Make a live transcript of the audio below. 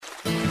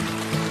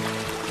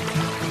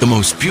the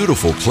most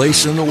beautiful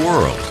place in the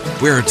world,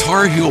 where a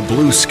Tar Heel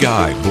blue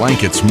sky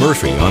blankets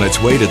Murphy on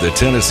its way to the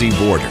Tennessee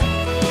border.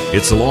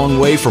 It's a long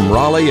way from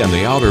Raleigh and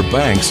the Outer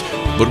Banks,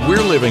 but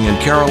we're living in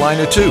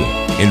Carolina too.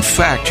 In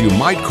fact, you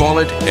might call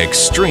it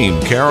Extreme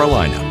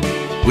Carolina.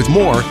 With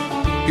more,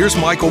 here's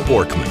Michael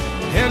Borkman.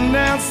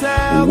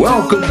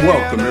 Welcome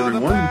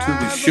everyone to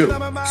the show,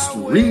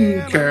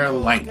 Extreme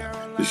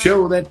Carolina, the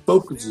show that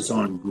focuses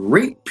on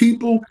great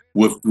people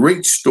with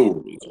great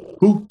stories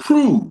who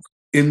prove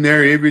in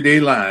their everyday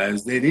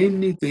lives that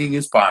anything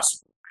is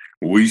possible.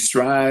 We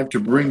strive to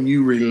bring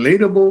you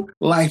relatable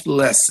life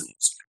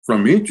lessons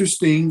from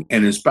interesting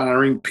and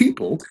inspiring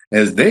people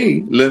as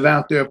they live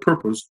out their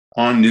purpose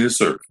on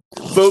this earth.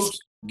 Folks,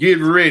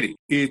 get ready.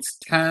 It's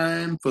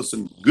time for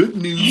some good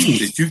news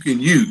that you can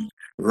use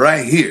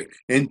right here.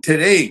 And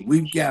today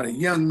we've got a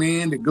young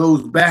man that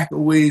goes back a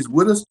ways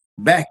with us,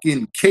 back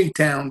in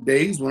K-Town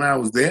days when I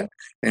was there,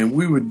 and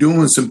we were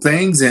doing some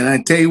things. And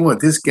I tell you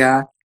what, this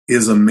guy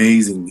is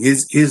amazing.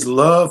 His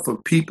love for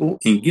people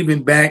and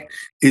giving back,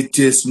 it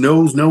just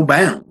knows no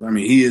bounds. I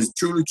mean, he is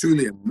truly,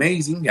 truly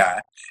amazing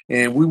guy.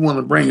 And we want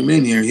to bring him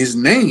in here. His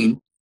name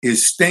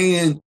is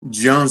Stan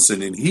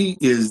Johnson, and he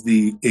is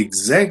the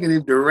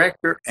executive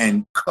director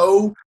and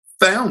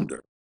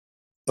co-founder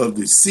of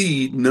the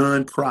Seed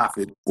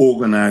nonprofit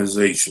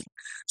organization.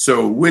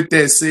 So with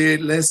that said,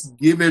 let's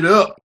give it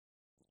up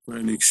for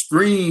an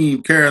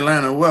Extreme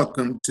Carolina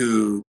welcome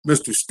to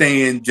Mr.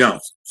 Stan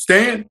Johnson.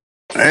 Stan?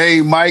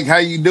 Hey, Mike, how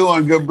you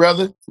doing, good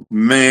brother?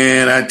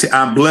 Man,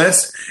 I'm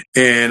blessed,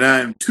 and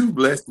I'm too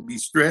blessed to be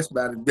stressed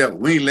by the devil.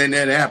 We ain't letting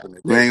that happen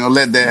today. We ain't gonna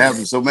let that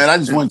happen. So, man, I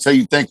just want to tell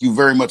you thank you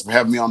very much for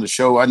having me on the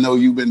show. I know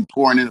you've been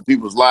pouring into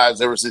people's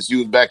lives ever since you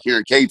was back here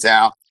in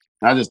K-Town.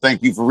 I just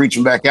thank you for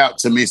reaching back out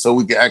to me so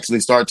we can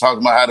actually start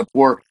talking about how to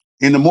pour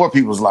into more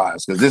people's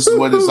lives, because this is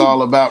what it's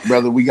all about,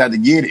 brother. We got to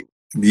get it.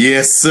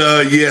 Yes,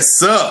 sir. Yes,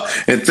 sir.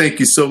 And thank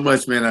you so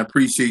much, man. I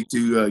appreciate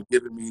you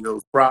giving me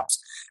those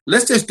props.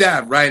 Let's just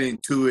dive right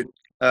into it.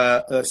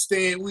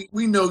 Stan,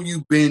 we know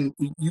you've been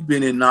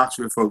in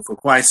Knoxville for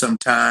quite some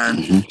time.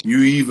 Mm-hmm. You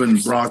even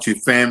brought your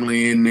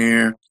family in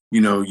there. You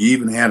know, you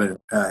even had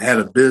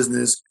a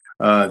business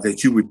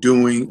that you were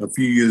doing a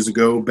few years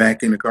ago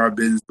back in the car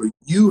business, but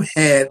you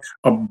had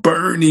a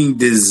burning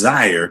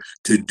desire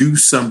to do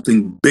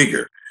something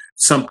bigger,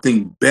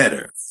 something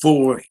better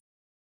for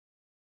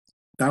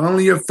not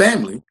only your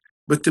family,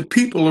 but the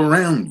people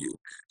around you.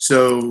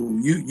 So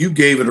you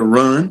gave it a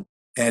run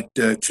at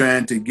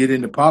trying to get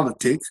into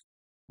politics,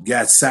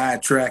 got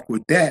sidetracked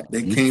with that.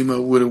 They came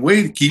up with a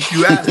way to keep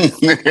you out of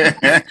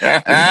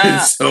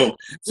it. so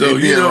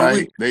you know,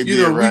 right.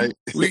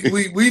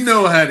 we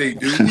know how they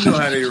do. We know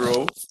how they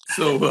roll.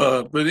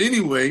 So, but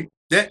anyway,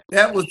 that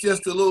was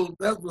just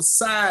that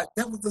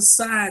was the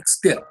side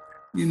step.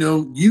 You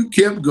know, you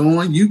kept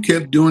going, you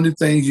kept doing the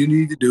things you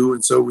need to do,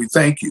 and so we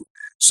thank you.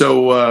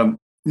 So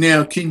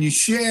now, can you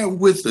share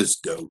with us,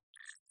 though?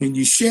 Can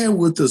you share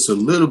with us a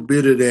little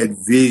bit of that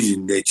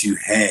vision that you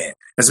had?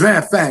 As a matter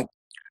of fact,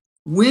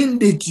 when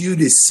did you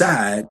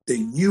decide that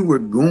you were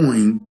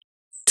going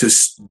to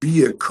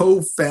be a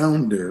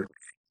co-founder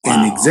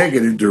and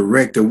executive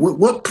director?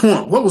 What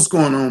point? What was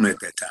going on at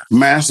that time?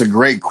 Man, that's a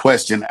great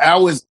question. I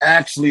was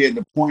actually at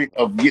the point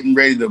of getting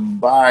ready to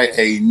buy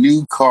a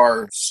new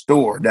car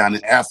store down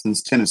in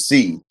Athens,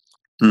 Tennessee.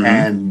 Mm-hmm.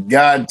 And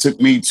God took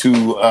me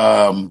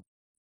to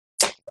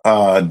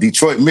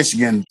Detroit,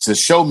 Michigan to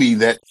show me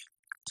that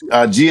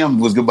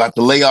GM was about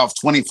to lay off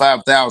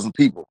 25,000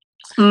 people.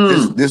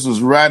 This was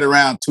right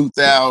around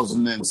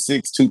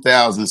 2006,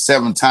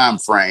 2007 time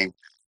frame.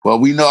 Well,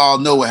 we all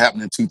know what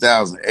happened in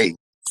 2008.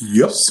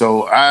 Yep.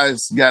 So I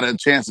got a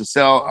chance to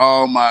sell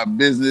all my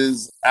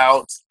business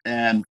out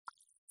and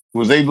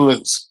was able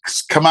to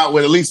come out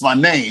with at least my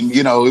name.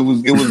 You know, it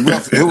was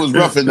rough. It was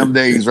rough in them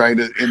days, right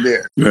in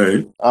there.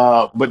 Right.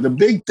 But the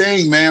big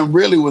thing, man,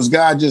 really was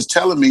God just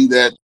telling me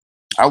that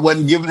I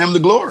wasn't giving him the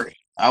glory.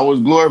 I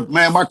was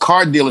man, my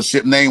car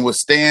dealership name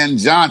was Stan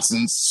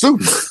Johnson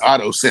Super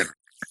Auto Center.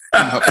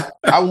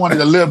 I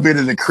wanted a little bit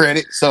of the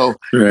credit. So,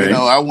 right. You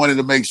know, I wanted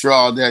to make sure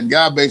all that. And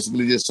God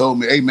basically just told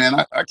me, hey, man,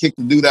 I kicked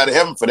the dude out of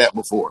heaven for that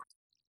before.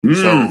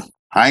 So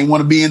I ain't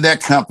want to be in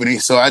that company.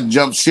 So I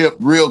jumped ship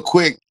real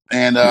quick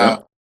and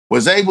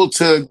was able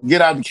to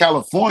get out to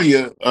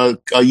California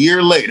a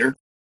year later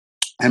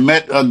and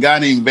met a guy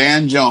named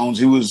Van Jones.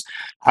 He was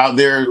out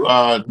there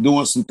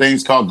doing some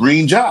things called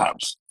green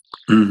jobs.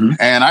 Mm-hmm.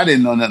 And I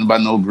didn't know nothing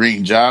about no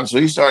green jobs. So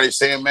he started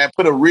saying, man,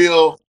 put a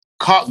real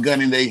caulk gun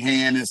in their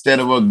hand instead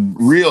of a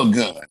real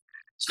gun.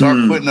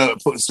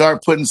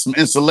 Start putting some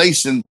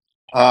insulation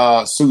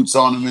suits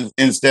on them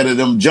instead of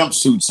them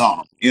jumpsuits on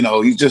them. You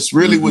know, he just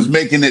really was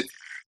making it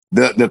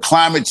the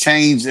climate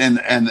change and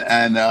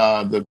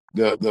the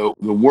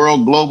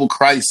world global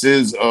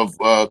crisis of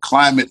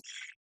climate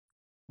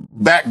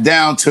back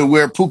down to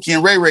where Pookie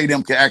and Ray Ray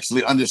them could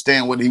actually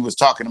understand what he was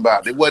talking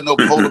about. There wasn't no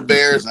polar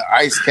bears and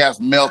ice caps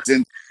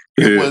melting.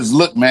 It was,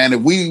 look, man,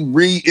 if we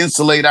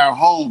re-insulate our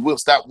homes, we'll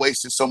stop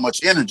wasting so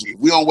much energy. If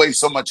we don't waste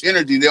so much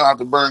energy, they don't have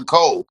to burn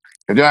coal.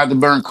 If they don't have to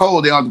burn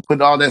coal, they don't have to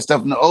put all that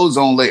stuff in the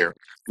ozone layer.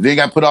 If If they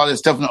got to put all this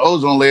stuff in the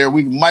ozone layer,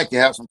 we might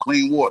have some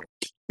clean water.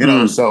 You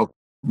know, so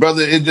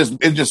brother, it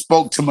just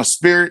spoke to my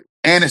spirit,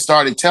 and it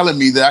started telling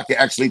me that I could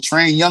actually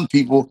train young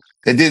people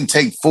that didn't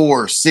take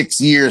 4 or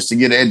 6 years to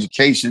get an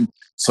education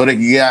so they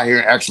could get out here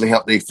and actually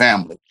help their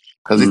family.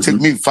 Because it took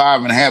me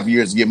 5.5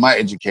 years to get my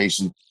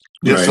education.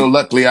 Just so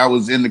luckily I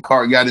was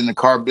got in the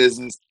car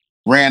business,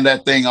 ran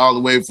that thing all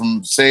the way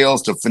from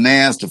sales to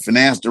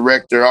finance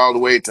director, all the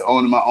way to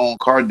owning my own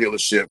car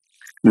dealership.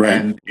 Right.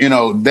 And, you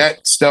know,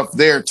 that stuff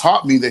there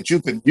taught me that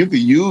you could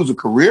use a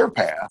career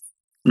path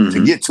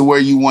to get to where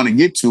you want to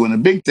get to. And the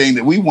big thing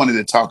that we wanted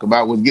to talk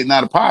about was getting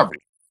out of poverty.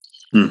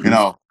 You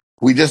know,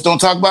 we just don't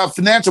talk about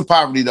financial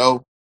poverty,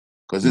 though,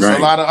 because there's a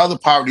lot of other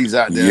poverties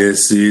out there.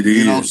 Yes, it is.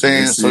 You know what I'm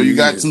saying? Yes, so you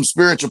got some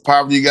spiritual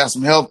poverty, you got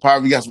some health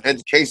poverty, you got some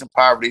education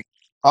poverty,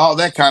 all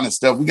that kind of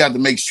stuff. We got to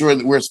make sure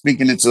that we're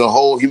speaking into the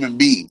whole human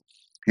being.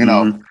 You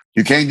know,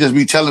 you can't just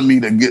be telling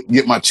me to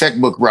get my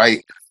checkbook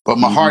right, but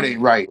my heart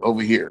ain't right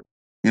over here.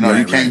 You know,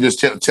 you can't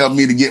just tell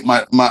me to get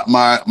my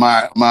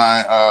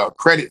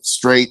credit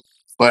straight,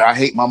 but I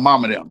hate my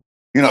mama them.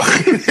 You know,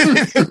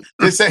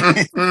 this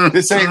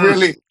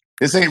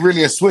ain't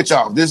really a switch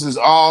off. This is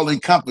all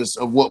encompass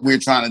of what we're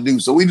trying to do.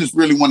 So we just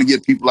really want to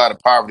get people out of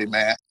poverty,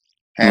 man.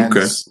 And,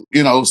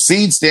 you know,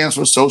 SEED stands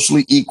for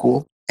Socially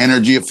Equal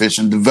Energy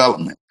Efficient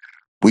Development.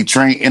 We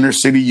train inner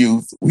city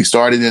youth. We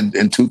started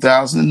in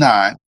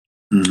 2009.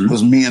 It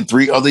was me and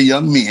 3 other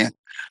young men.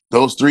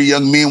 Those 3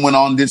 young men went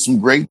on and did some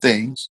great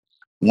things.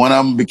 One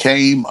of them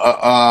became,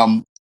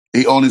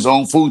 he owned his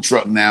own food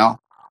truck now.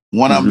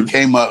 One of them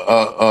became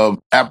a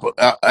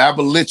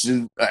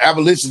abolitionist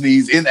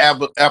in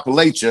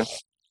Appalachia.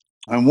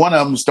 And one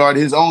of them started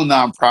his own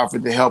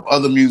nonprofit to help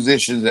other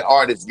musicians and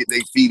artists get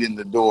their feet in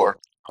the door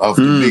of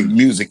the big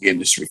music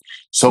industry.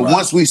 So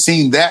once we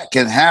seen that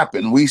can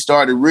happen, we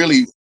started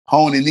really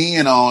honing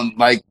in on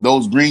like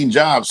those green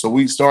jobs. So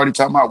we started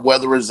talking about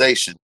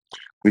weatherization.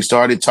 We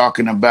started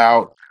talking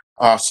about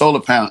solar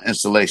panel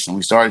installation.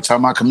 We started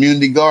talking about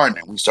community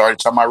gardening. We started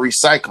talking about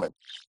recycling.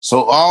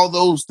 So all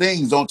those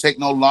things don't take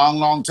no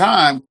long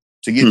time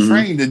to get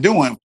trained to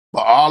doing.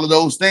 But all of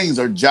those things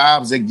are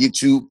jobs that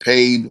get you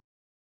paid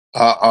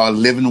a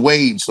living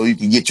wage so you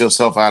can get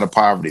yourself out of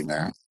poverty,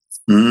 man.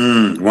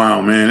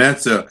 Wow, man.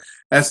 That's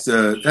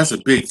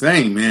a big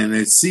thing, man.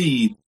 It's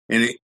SEED,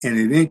 and it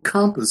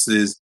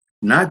encompasses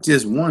not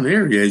just one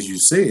area, as you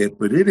said,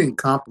 but it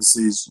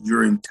encompasses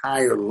your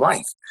entire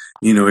life.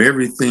 You know,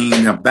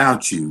 everything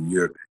about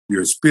you,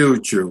 your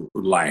spiritual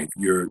life,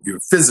 your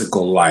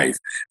physical life,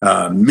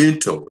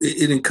 mental.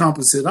 It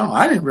encompasses it all.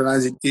 I didn't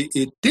realize it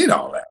did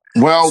all that.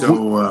 Well,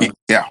 so,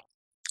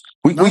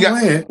 we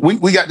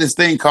got this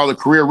thing called the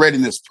Career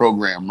Readiness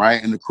Program,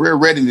 right? And the Career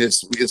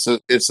Readiness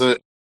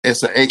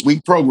it's an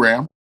 8-week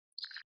program,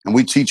 and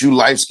we teach you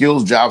life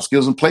skills, job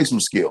skills, and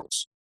placement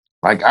skills.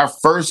 Like our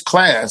first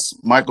class,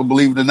 Michael,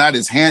 believe it or not,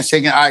 is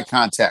handshake and eye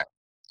contact.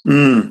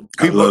 I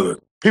love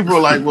it. People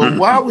are like, well,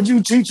 why would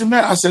you teach them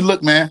that? I said,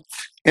 look, man,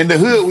 in the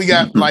hood, we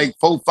got like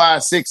 4,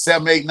 5, 6,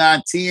 7, 8,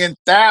 9,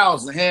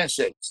 10,000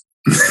 handshakes.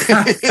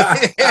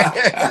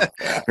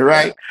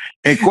 Right?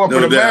 In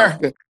corporate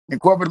America,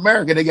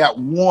 they got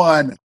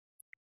one.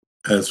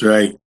 That's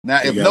right.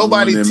 Now, if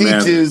nobody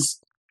teaches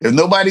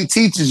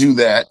you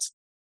that,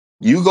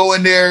 you go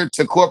in there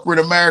to corporate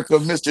America,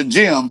 Mr.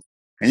 Jim,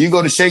 and you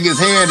go to shake his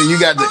hand and you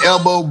got the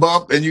elbow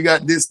bump and you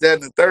got this,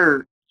 that, and the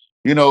third,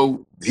 you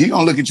know, he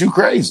gonna look at you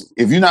crazy.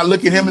 If you're not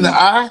looking him in the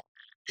eye,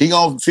 he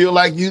gonna feel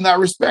like you're not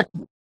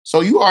respecting.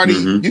 So you already,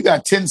 you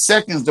got 10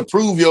 seconds to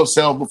prove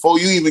yourself before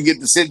you even get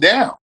to sit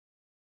down.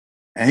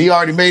 And he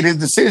already made his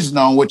decision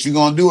on what you're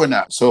gonna do or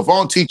not. So if I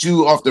don't teach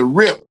you off the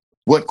rip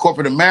what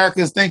corporate America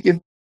is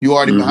thinking, you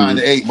already behind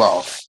the 8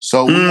 ball.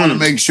 So we want to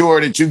make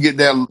sure that you get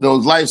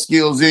those life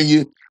skills in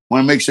you.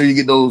 Want to make sure you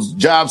get those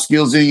job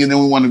skills in you, and then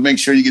we want to make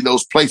sure you get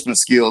those placement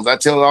skills. I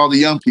tell all the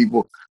young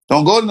people,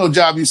 don't go to no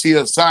job you see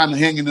a sign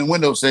hanging in the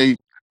window say,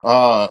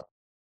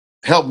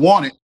 help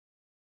wanted.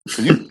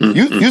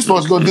 You're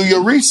supposed to go do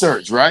your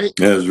research, right?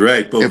 That's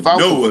right. If I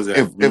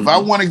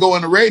want to go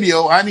on the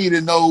radio, I need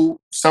to know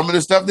some of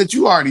the stuff that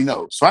you already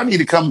know. So I need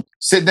to come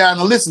sit down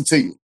and listen to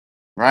you,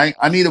 right?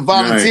 I need to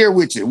volunteer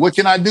with you. What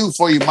can I do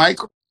for you,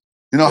 Michael?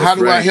 You know, how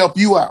do I help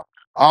you out?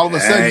 All of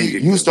a sudden,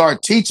 you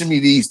start teaching me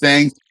these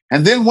things.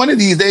 And then one of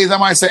these days, I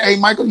might say, hey,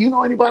 Michael, you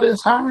know anybody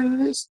that's hiring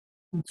in this?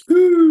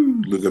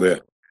 Look at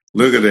that.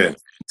 Look at that.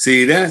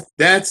 See,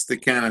 that's the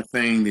kind of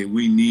thing that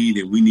we need,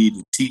 and we need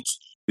to teach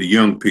the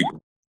young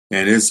people.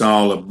 And it's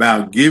all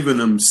about giving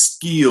them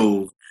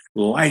skills,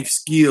 life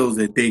skills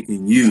that they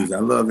can use.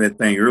 I love that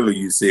thing earlier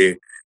you said,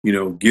 you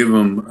know, give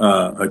them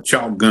a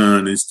chalk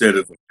gun instead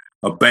of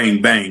a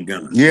bang, bang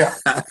gun. Yeah.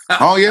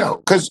 Oh, yeah.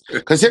 Because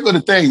here's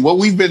the thing. What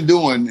we've been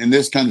doing in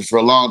this country for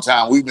a long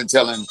time, we've been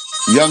telling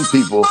young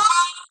people,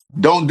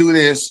 don't do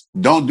this,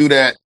 don't do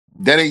that.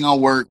 That ain't gonna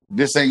work.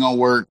 This ain't gonna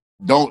work.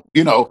 Don't.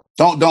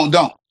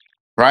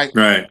 Right?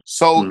 Right.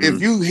 So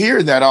if you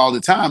hear that all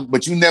the time,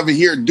 but you never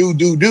hear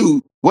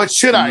do, what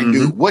should I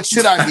do? What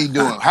should I be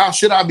doing? How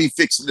should I be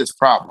fixing this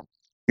problem?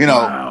 You know,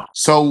 Wow.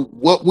 So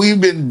what we've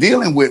been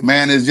dealing with,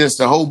 man, is just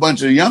a whole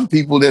bunch of young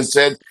people that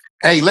said,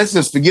 hey, let's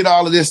just forget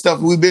all of this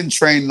stuff we've been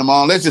training them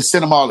on. Let's just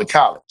send them all to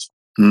college.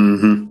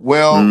 Mm-hmm.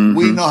 Well,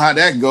 we know how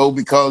that go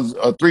because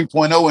a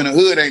 3.0 in the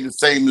hood ain't the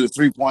same as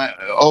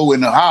 3.0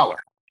 in the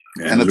holler.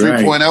 That's and the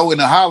right. 3.0 in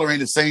the holler ain't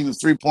the same as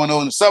 3.0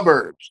 in the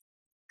suburbs.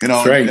 You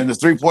know, Right. and the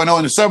 3.0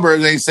 in the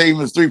suburbs ain't the same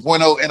as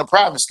 3.0 in a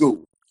private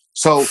school.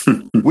 So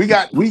we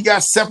got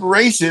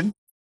separation,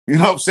 you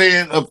know what I'm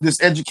saying, of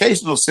this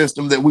educational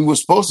system that we were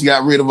supposed to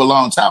get rid of a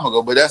long time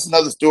ago. But that's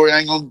another story. I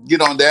ain't going to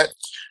get on that.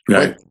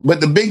 Right. But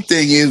the big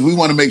thing is we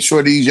want to make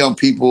sure these young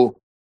people,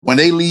 when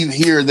they leave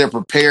here, they're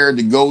prepared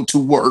to go to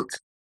work.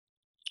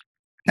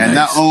 And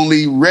Nice. not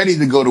only ready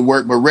to go to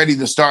work, but ready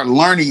to start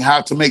learning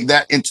how to make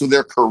that into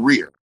their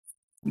career.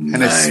 And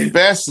Nice.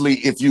 especially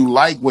if you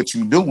like what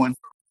you're doing,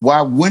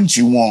 why wouldn't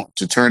you want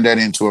to turn that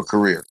into a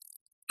career?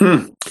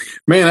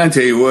 Man, I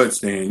tell you what,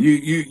 Stan,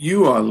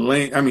 you are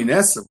laying. I mean,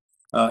 that's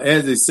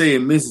as they say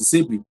in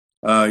Mississippi.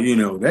 You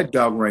know, that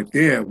dog right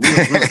there.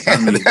 I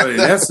mean, buddy,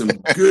 that's some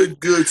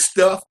good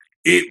stuff.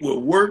 It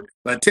will work.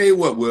 But I tell you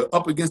what, we're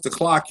up against the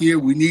clock here.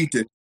 We need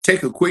to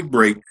take a quick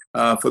break.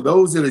 For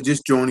those that are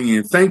just joining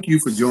in, thank you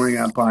for joining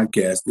our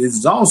podcast. This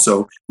is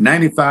also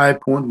 95.1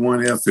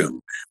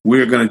 FM.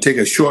 We're going to take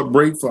a short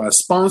break for our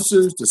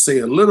sponsors to say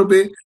a little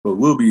bit, but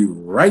we'll be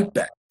right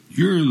back.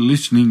 You're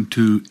listening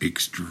to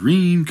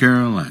Extreme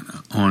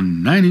Carolina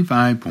on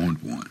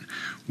 95.1.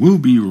 We'll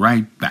be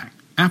right back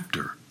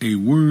after a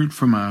word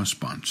from our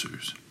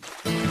sponsors.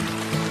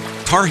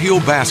 Tar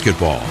Heel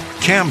basketball,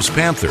 Cam's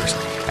Panthers,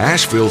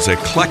 Asheville's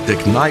eclectic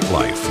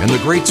nightlife, and the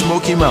Great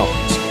Smoky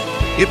Mountains.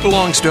 It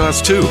belongs to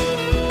us too,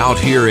 out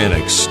here in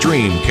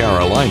Extreme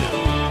Carolina.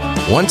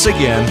 Once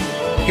again,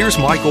 here's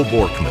Michael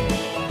Borkman.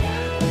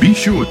 Be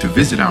sure to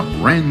visit our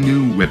brand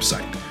new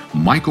website,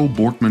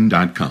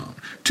 michaelborkman.com,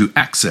 to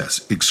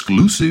access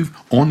exclusive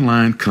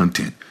online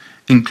content,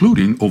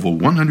 including over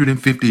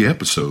 150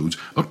 episodes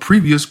of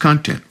previous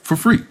content for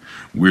free.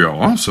 We are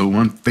also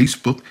on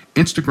Facebook,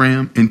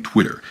 Instagram, and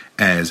Twitter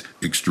as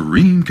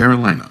Extreme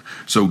Carolina.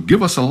 So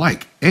give us a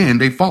like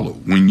and a follow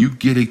when you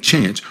get a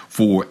chance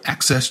for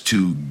access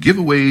to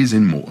giveaways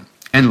and more.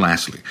 And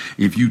lastly,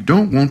 if you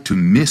don't want to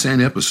miss an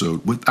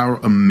episode with our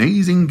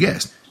amazing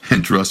guest,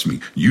 and trust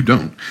me, you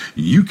don't,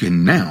 you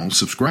can now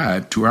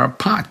subscribe to our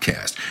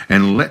podcast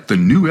and let the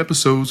new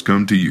episodes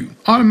come to you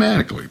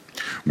automatically.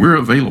 We're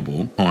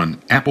available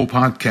on Apple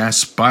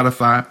Podcasts,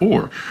 Spotify,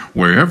 or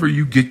wherever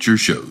you get your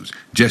shows.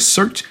 Just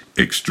search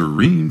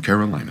Extreme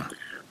Carolina.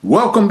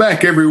 Welcome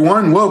back,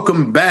 everyone.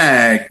 Welcome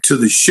back to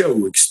the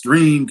show,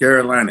 Extreme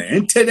Carolina.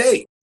 And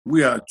today,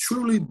 we are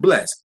truly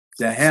blessed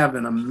to have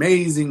an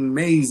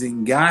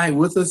amazing guy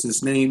with us.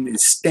 His name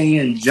is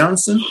Stan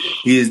Johnson.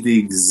 He is the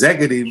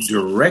executive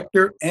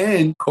director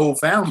and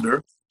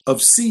co-founder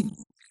of Seed.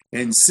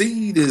 And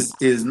Seed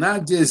is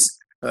not just,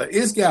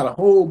 it's got a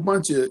whole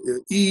bunch of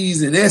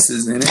E's and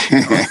S's in it.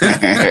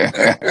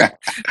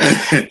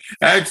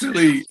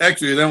 Actually,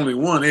 it's only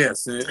one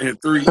S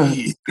and three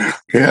E's.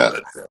 Yeah.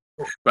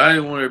 But I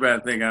didn't want everybody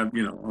to think I'm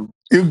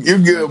You're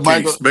good,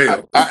 Michael.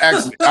 spell. I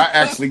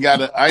actually got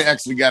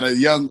a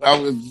young. I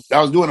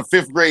was doing a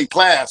 5th grade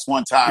class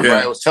one time. Yeah.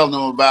 Right, I was telling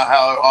them about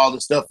how all the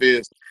stuff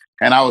is,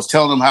 and I was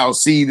telling them how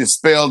SEED is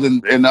spelled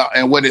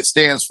and what it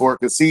stands for.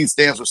 Because SEED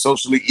stands for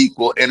Socially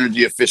Equal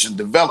Energy Efficient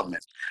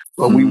Development.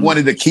 But we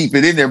wanted to keep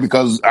it in there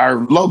because our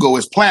logo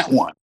is plant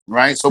one,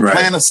 right? So Right.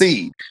 plant a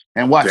seed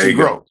and watch There it you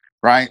grow, go.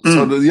 right?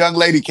 So the young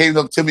lady came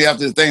up to me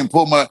after the thing and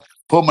pulled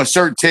my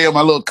shirt tail, my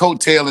little coat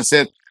tail, and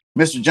said,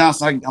 Mr.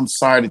 Johnson, I'm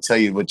sorry to tell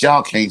you, but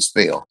y'all can't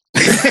spell.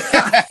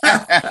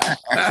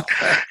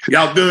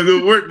 Y'all doing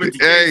good work, but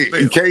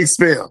You can't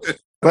spell.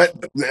 But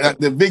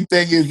the big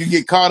thing is you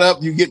get caught up,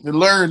 you get to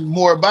learn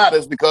more about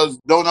us because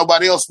don't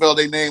nobody else spell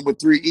their name with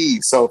 3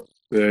 E's. So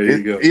there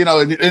you go. You know,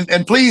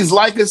 and please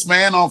like us,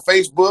 man, on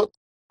Facebook,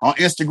 on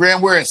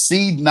Instagram. We're at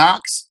Seed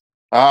Knox.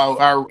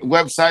 Our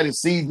website is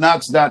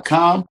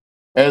seedknox.com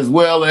as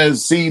well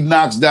as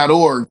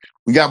seedknox.org.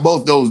 We got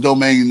both those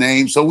domain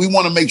names. So we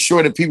want to make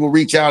sure that people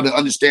reach out and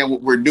understand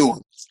what we're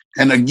doing.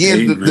 And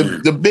again,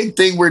 the big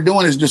thing we're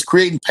doing is just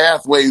creating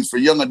pathways for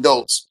young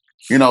adults,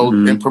 you know,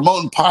 and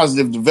promoting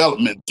positive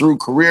development through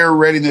career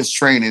readiness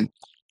training,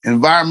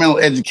 environmental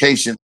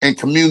education, and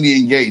community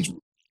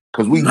engagement.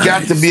 Because we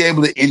got to be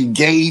able to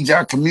engage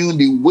our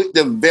community with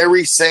the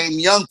very same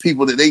young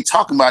people that they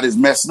talking about is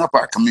messing up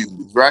our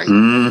communities, right?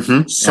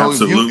 Mm-hmm. So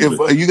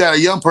if you got a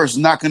young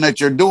person knocking at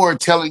your door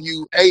telling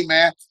you, hey,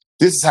 man,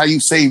 this is how you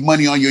save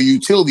money on your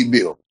utility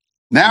bill.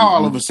 Now,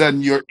 all of a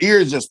sudden, your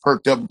ears just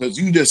perked up because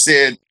you just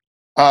said,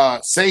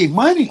 save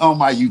money on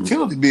my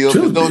utility bill.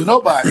 But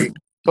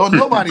don't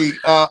nobody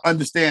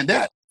understand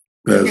that.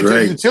 That's you get right.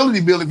 your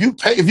utility bill. If you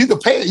can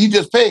pay it, you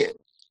just pay it.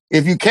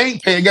 If you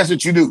can't pay it, guess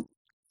what you do?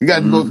 You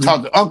got to go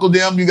talk to Uncle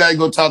them. You got to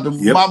go talk to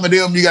Mama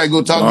them. You got to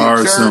go talk to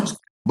your church,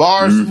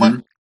 borrow some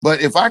money.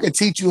 But if I could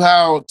teach you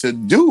how to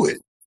do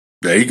it,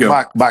 there you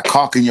go, by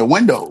caulking your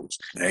windows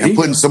and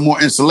putting some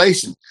more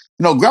insulation,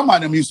 grandma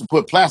and them used to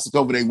put plastic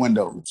over their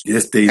windows.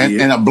 Yes, they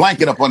did. And a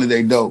blanket up under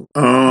their door.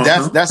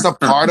 That's a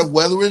part of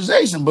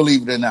weatherization,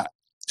 believe it or not.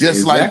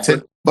 Just like,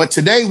 but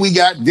today we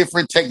got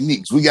different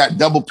techniques. We got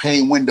double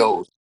pane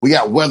windows. We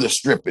got weather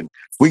stripping.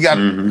 We got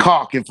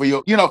caulking for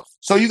your,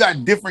 so you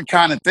got different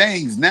kind of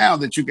things now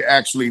that you can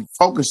actually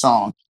focus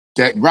on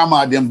that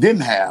grandma and them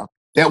didn't have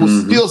that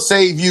would still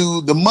save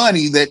you the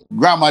money that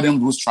grandma and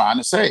them was trying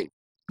to save.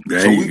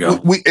 There you go.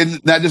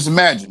 And now just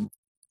imagine,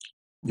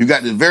 you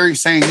got the very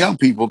same young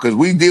people, because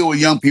we deal with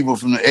young people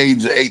from the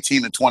age of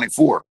 18 to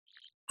 24.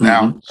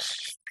 Now,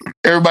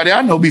 everybody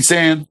I know be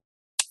saying,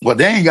 well,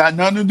 they ain't got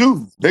nothing to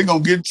do. They're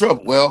going to get in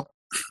trouble. Well,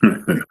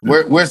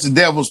 where's the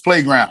devil's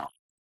playground?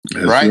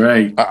 That's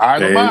right.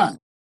 Idle mind.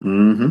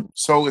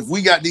 So if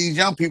we got these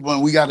young people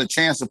and we got a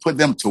chance to put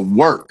them to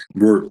work,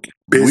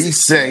 we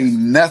say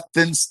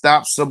nothing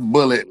stops a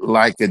bullet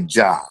like a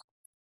job.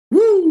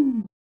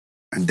 Woo!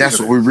 And that's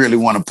what we really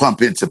want to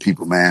pump into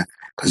people, man.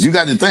 Because you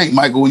got to think,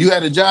 Michael, when you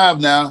had a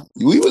job now,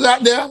 we was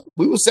out there.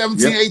 We was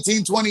 17,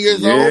 18, 20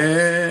 years old.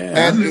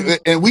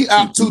 And we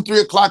out 2,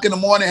 3 o'clock in the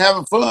morning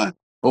having fun.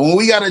 But when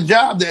we got a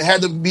job that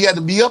had to be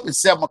up at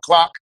 7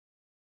 o'clock.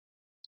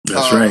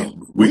 That's right.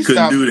 We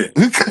couldn't do that.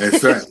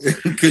 That's right.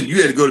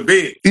 You had to go to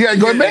bed. You had to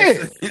go to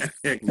bed.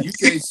 You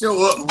can't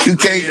show up. You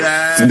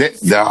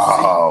can't.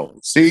 No.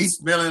 See?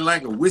 Smelling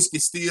like a whiskey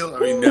still. I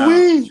mean,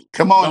 no.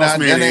 Come on now.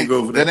 That ain't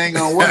going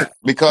to work.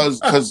 Because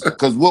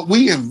what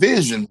we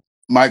envision,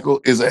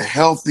 Michael, is a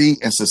healthy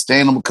and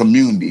sustainable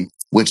community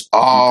which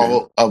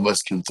all of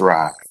us can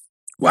thrive.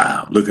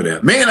 Wow, look at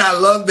that. Man, I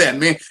love that,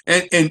 man.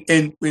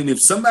 And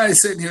if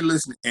somebody's sitting here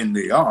listening, and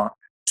they are,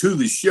 to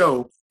the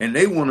show, and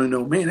they want to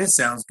know, man, that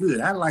sounds good.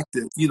 I like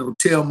to,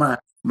 tell my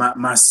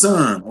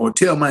son or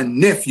tell my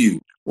nephew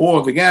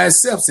or the guy at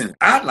Self Center.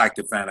 I'd like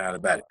to find out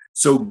about it.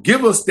 So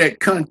give us that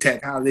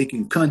contact, how they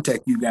can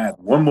contact you guys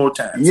one more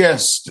time.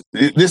 Yes,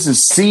 this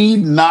is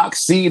Seed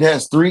Knox. Seed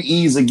has 3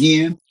 E's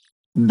again,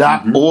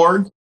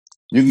 .org.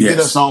 You can get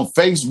us on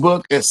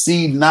Facebook at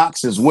Seed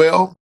Knox as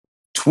well.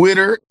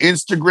 Twitter,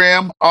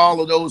 Instagram,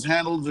 all of those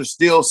handles are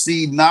still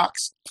Seed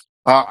Knox.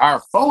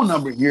 Our phone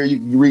number here you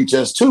can reach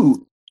us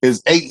to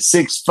is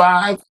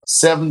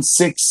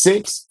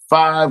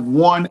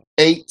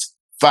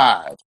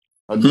 865-766-5185.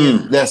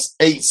 Again, that's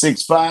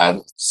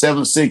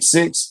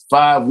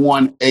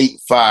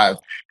 865-766-5185.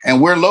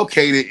 And we're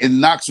located in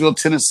Knoxville,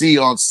 Tennessee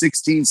on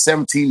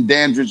 1617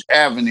 Dandridge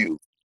Avenue.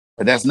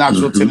 That's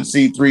Knoxville,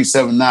 Tennessee,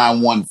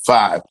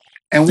 37915.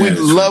 And we'd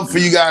love for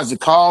you guys to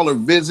call or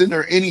visit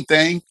or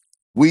anything.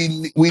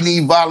 We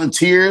need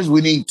volunteers.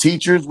 We need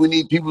teachers. We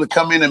need people to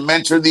come in and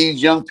mentor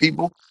these young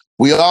people.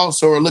 We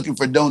also are looking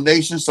for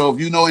donations. So if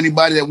you know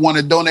anybody that want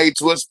to donate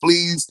to us,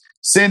 please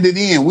send it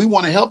in. We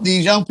want to help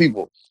these young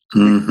people.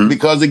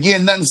 Because,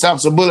 again, nothing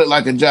stops a bullet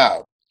like a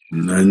job.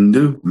 Nothing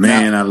do.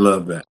 Man, I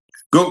love that.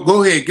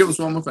 Go ahead. Give us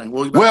one more thing.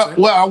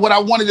 What I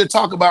wanted to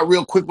talk about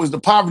real quick was the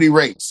poverty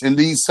rates in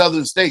these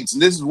southern states.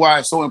 And this is why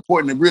it's so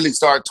important to really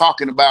start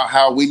talking about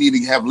how we need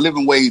to have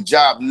living wage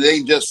jobs. And it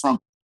ain't just from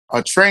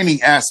a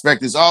training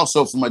aspect, it's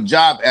also from a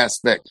job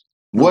aspect.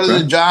 What are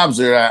the jobs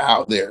that are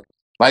out there?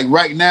 Like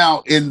right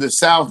now in the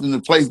South, in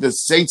the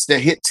states that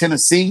hit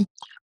Tennessee,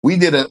 we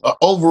did an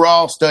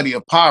overall study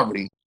of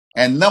poverty.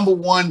 And number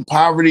one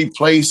poverty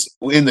place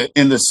in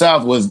the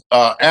South was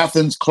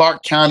Athens,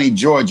 Clark County,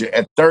 Georgia,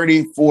 at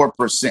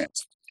 34%.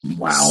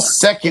 Wow.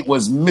 Second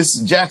was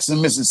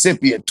Jackson,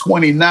 Mississippi, at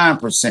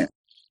 29%.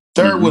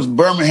 Third was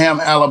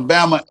Birmingham,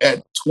 Alabama,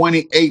 at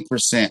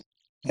 28%.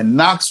 And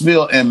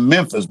Knoxville and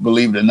Memphis,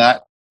 believe it or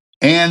not,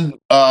 and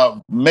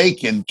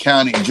Macon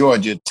County,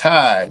 Georgia,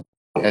 tied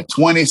at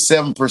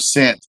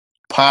 27%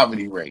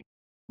 poverty rate.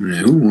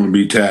 Man, who want to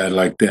be tied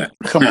like that?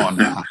 Come on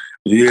now.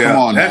 Come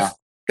on now.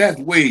 That's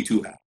way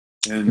too high.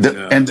 And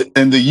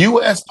the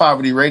U.S.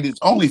 poverty rate is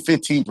only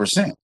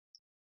 15%.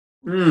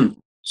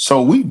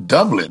 So we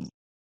doubling.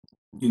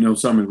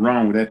 Something's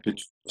wrong with that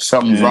picture.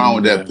 Something's wrong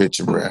with that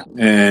picture, Brad.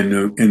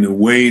 And the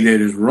way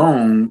that is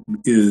wrong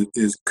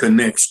is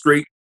connect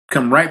straight,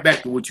 come right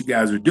back to what you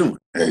guys are doing.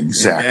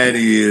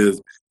 Exactly.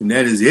 And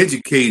that is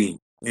educating.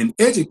 And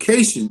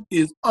education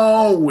is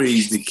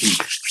always the key.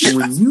 So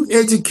when you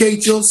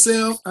educate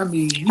yourself,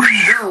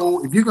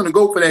 if you're going to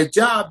go for that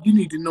job, you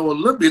need to know a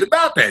little bit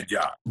about that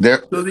job.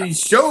 So these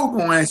shows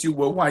going to ask you,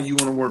 well, why you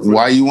want to work with us?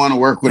 Why you want to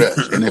work with us?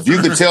 And if you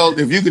could tell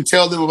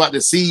them about the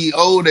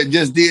CEO that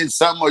just did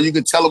something, or you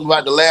could tell them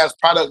about the last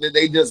product that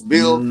they just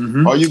built,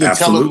 or you can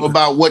tell them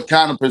about what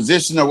kind of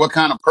position or what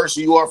kind of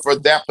person you are for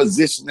that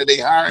position that they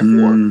hiring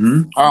for.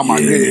 Oh my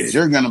goodness,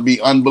 you're going to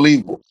be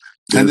unbelievable.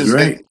 That's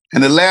right.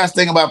 And the last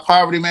thing about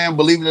poverty, man,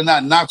 believe it or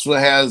not, Knoxville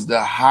has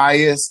the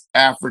highest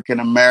African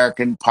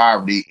American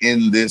poverty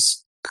in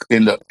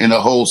the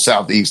whole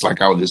Southeast,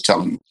 like I was just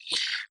telling you.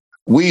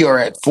 We are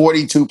at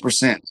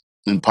 42%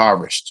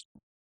 impoverished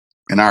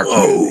in our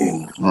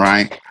community,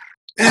 right?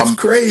 That's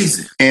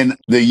crazy. In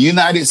the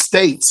United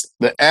States,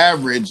 the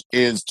average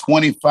is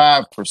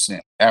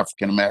 25%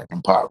 African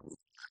American poverty.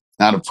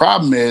 Now the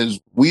problem is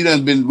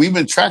we've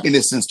been tracking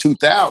this since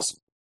 2000.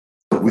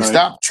 We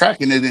stopped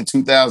tracking it in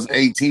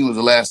 2018 was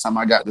the last time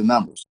I got the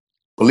numbers.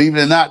 Believe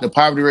it or not, the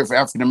poverty rate for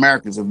African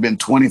Americans have been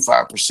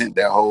 25%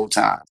 that whole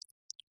time.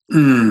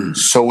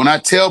 So when I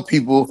tell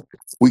people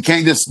we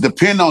can't just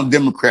depend on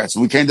Democrats,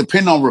 we can't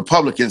depend on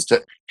Republicans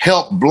to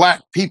help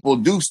Black people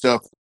do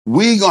stuff,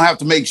 we're going to have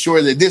to make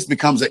sure that this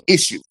becomes an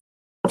issue.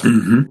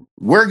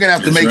 We're going to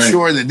have to make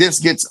sure that this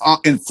gets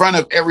in front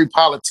of every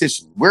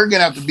politician. We're going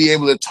to have to be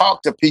able to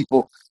talk to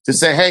people to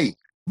say, hey,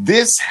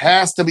 this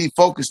has to be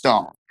focused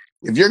on.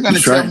 If you're going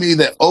to tell me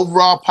that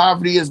overall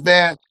poverty is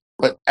bad,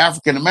 but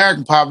African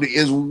American poverty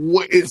is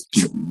way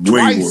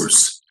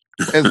worse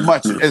as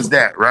much as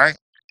that, right?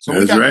 So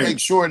we got to make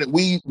sure that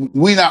we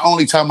not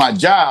only talking about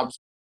jobs,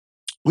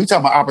 we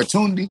talking about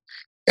opportunity,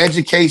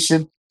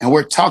 education, and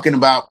we're talking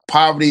about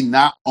poverty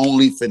not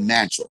only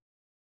financial,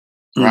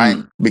 right?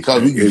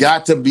 Because we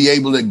got to be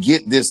able to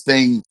get this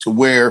thing to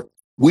where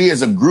we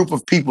as a group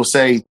of people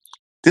say,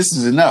 this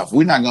is enough.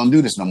 We're not going to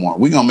do this no more.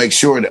 We're going to make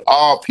sure that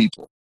all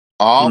people,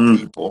 all of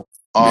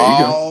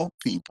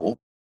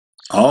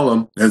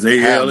them, as they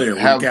have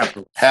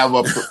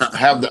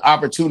the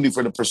opportunity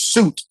for the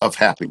pursuit of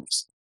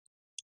happiness,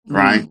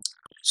 right?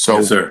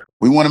 So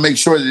we want to make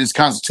sure that this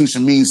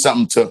Constitution means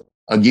something to,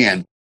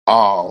 again,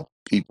 all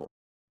people.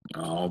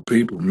 All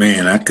people,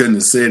 man, I couldn't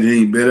have said it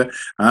any better.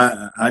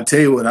 I tell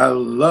you what, I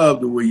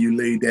love the way you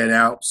laid that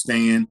out,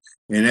 Stan,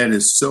 and that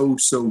is so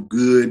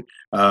good.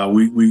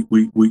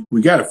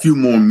 We got a few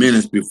more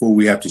minutes before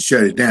we have to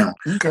shut it down.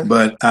 Okay.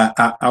 But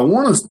I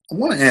want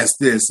to ask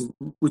this,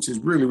 which is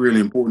really,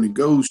 really important. It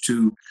goes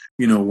to,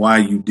 why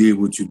you did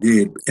what you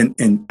did.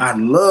 And I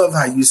love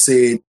how you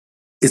said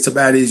it's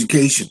about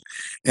education.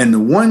 And the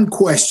one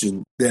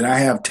question that I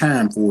have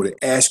time for to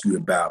ask you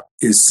about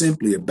is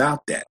simply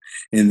about that.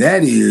 And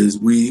that is,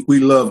 we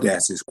love to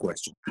ask this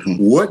question.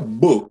 What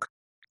book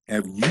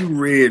have you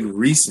read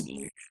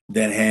recently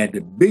that had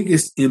the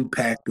biggest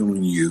impact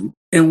on you,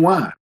 and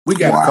why? We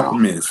got a couple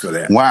minutes for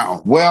that.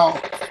 Wow.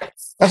 Well,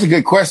 that's a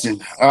good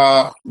question.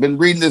 Been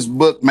reading this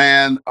book,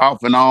 man,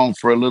 off and on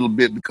for a little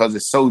bit because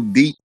it's so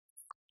deep.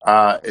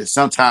 It's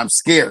sometimes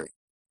scary.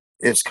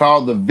 It's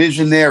called The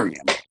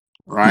Visionarian,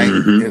 right?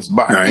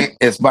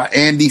 It's by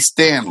Andy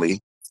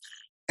Stanley.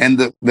 And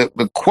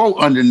the quote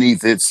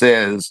underneath it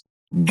says,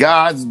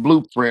 God's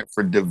blueprint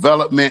for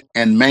development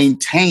and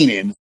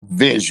maintaining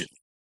vision.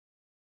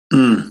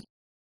 Look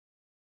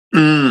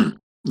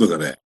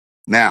at that.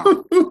 Now,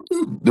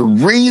 the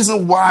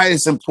reason why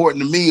it's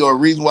important to me, or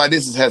reason why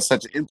this has had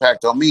such an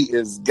impact on me,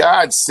 is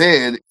God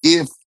said,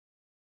 if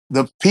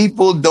the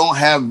people don't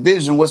have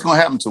vision, what's going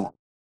to happen to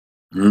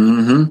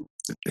them?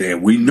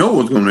 And we know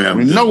what's going to happen.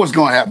 We know what's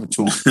going to happen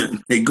to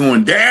them. They're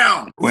going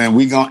down. When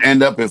we're going to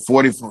end up at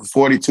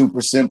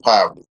 42%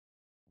 poverty.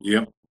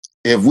 Yep.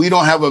 If we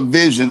don't have a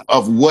vision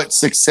of what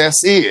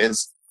success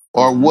is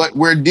or what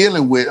we're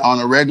dealing with on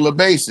a regular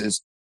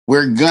basis,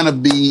 we're going to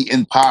be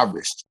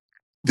impoverished.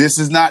 This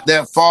is not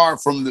that far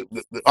from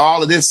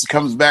all of this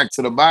comes back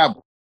to the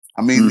Bible.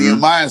 I mean,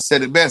 Nehemiah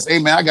said it best. Hey,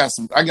 man, I got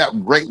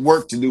great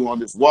work to do on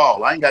this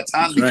wall. I ain't got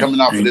time to be coming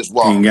off of this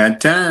wall. Ain't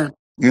got time.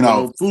 For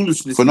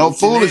no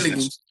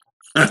foolishness.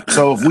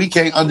 So if we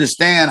can't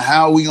understand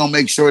how we gonna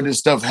make sure this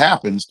stuff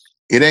happens,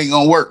 it ain't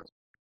gonna work.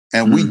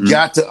 And we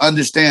got to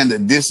understand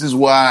that this is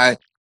why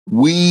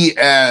we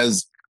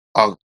as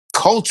a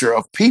culture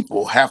of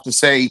people have to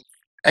say,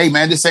 hey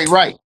man, this ain't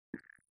right.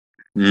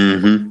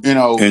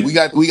 We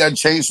got to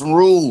change some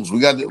rules. We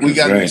got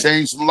to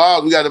change some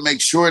laws. We got to make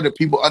sure that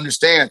people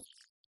understand,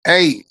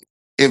 hey,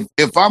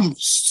 if I'm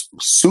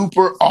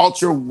super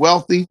ultra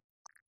wealthy,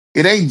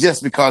 it ain't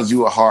just because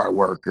you a hard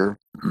worker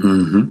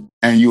and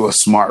you a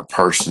smart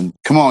person.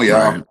 Come on,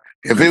 y'all. Right.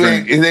 If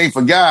it ain't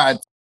for God,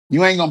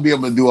 you ain't gonna be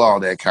able to do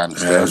all that kind of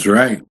stuff. That's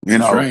right.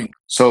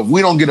 So if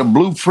we don't get a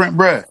blueprint,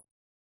 bruh,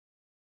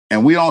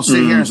 and we don't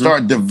sit here and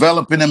start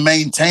developing and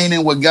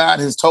maintaining what God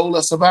has told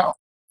us about,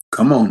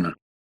 come on now,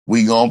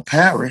 we gonna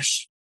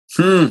perish.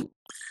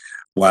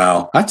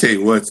 Wow. I tell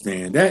you what,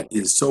 Stan, that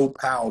is so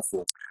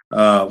powerful.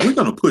 We're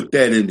gonna put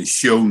that in the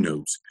show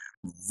notes.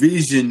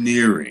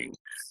 Visioneering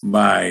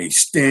by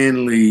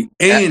Andy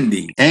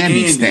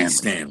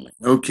Stanley.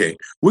 Okay.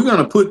 We're going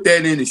to put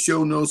that in the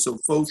show notes so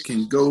folks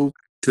can go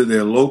to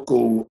their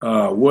local,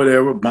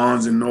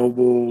 Barnes and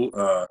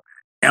Noble,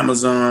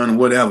 Amazon,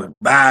 whatever,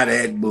 buy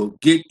that book,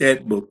 get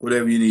that book,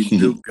 whatever you need to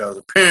do, because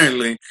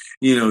apparently,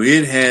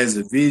 it has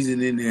a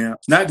vision in there,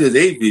 not just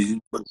a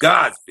vision, but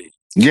God's vision.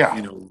 Yeah.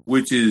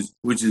 Which is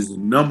the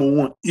number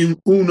one,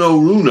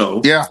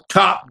 uno,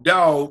 top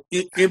dog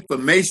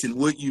information,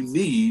 what you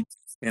need.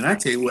 And I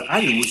tell you what,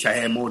 I just wish I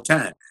had more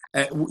time.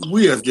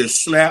 We have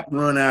just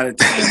run out of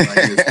time like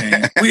this,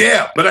 man. We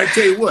have. But I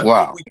tell you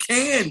what we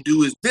can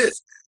do is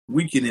this.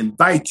 We can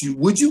invite you.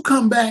 Would you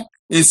come back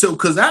And so,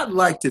 because I'd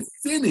like to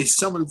finish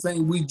some of the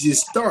things we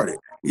just started.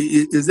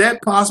 Is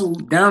that possible?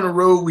 Down the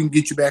road, we can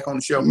get you back on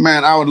the show?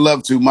 Man, I would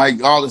love to,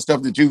 Mike. All the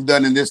stuff that you've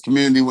done in this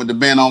community with the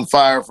Men on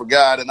Fire for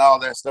God and all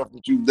that stuff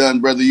that you've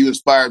done, brother, you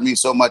inspired me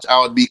so much.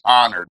 I would be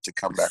honored to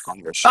come back on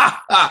your show.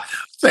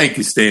 Thank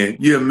you, Stan.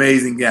 You're an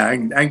amazing guy. I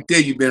can tell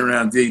you've been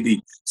around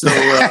JD. So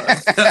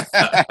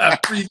I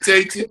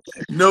appreciate you.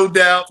 No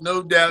doubt.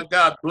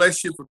 God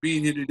bless you for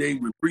being here today.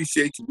 We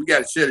appreciate you. We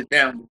got to shut it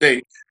down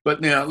today.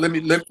 But now let me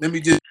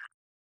just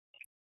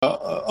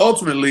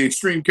ultimately,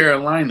 Extreme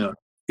Carolina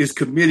is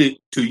committed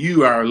to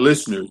you, our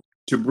listeners,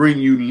 to bring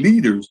you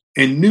leaders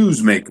and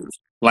newsmakers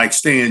like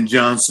Stan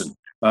Johnson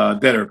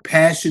that are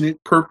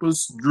passionate,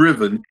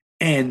 purpose-driven,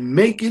 and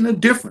making a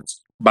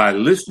difference. By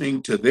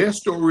listening to their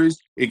stories,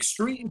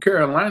 Extreme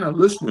Carolina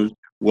listeners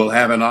will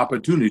have an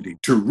opportunity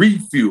to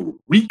refuel,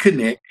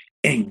 reconnect,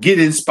 and get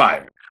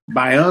inspired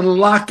by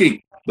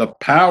unlocking the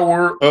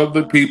power of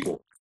the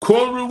people.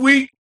 Quote of the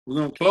week, we're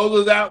going to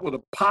close it out with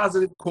a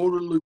positive quote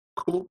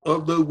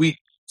of the week.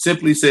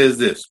 Simply says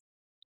this: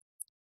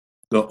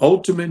 the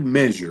ultimate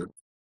measure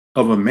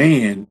of a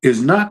man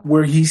is not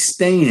where he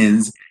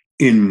stands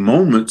in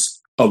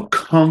moments of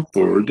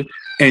comfort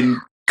and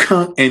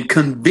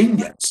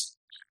convenience,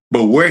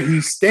 but where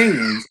he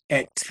stands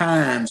at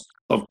times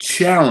of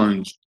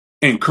challenge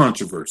and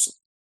controversy.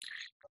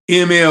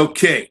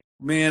 MLK,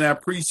 man, I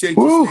appreciate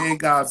you, man.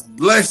 God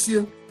bless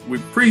you. We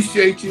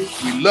appreciate you.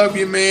 We love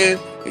you, man.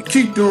 And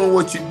keep doing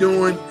what you're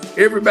doing.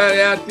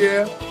 Everybody out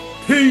there,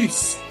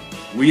 peace.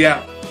 We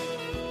out.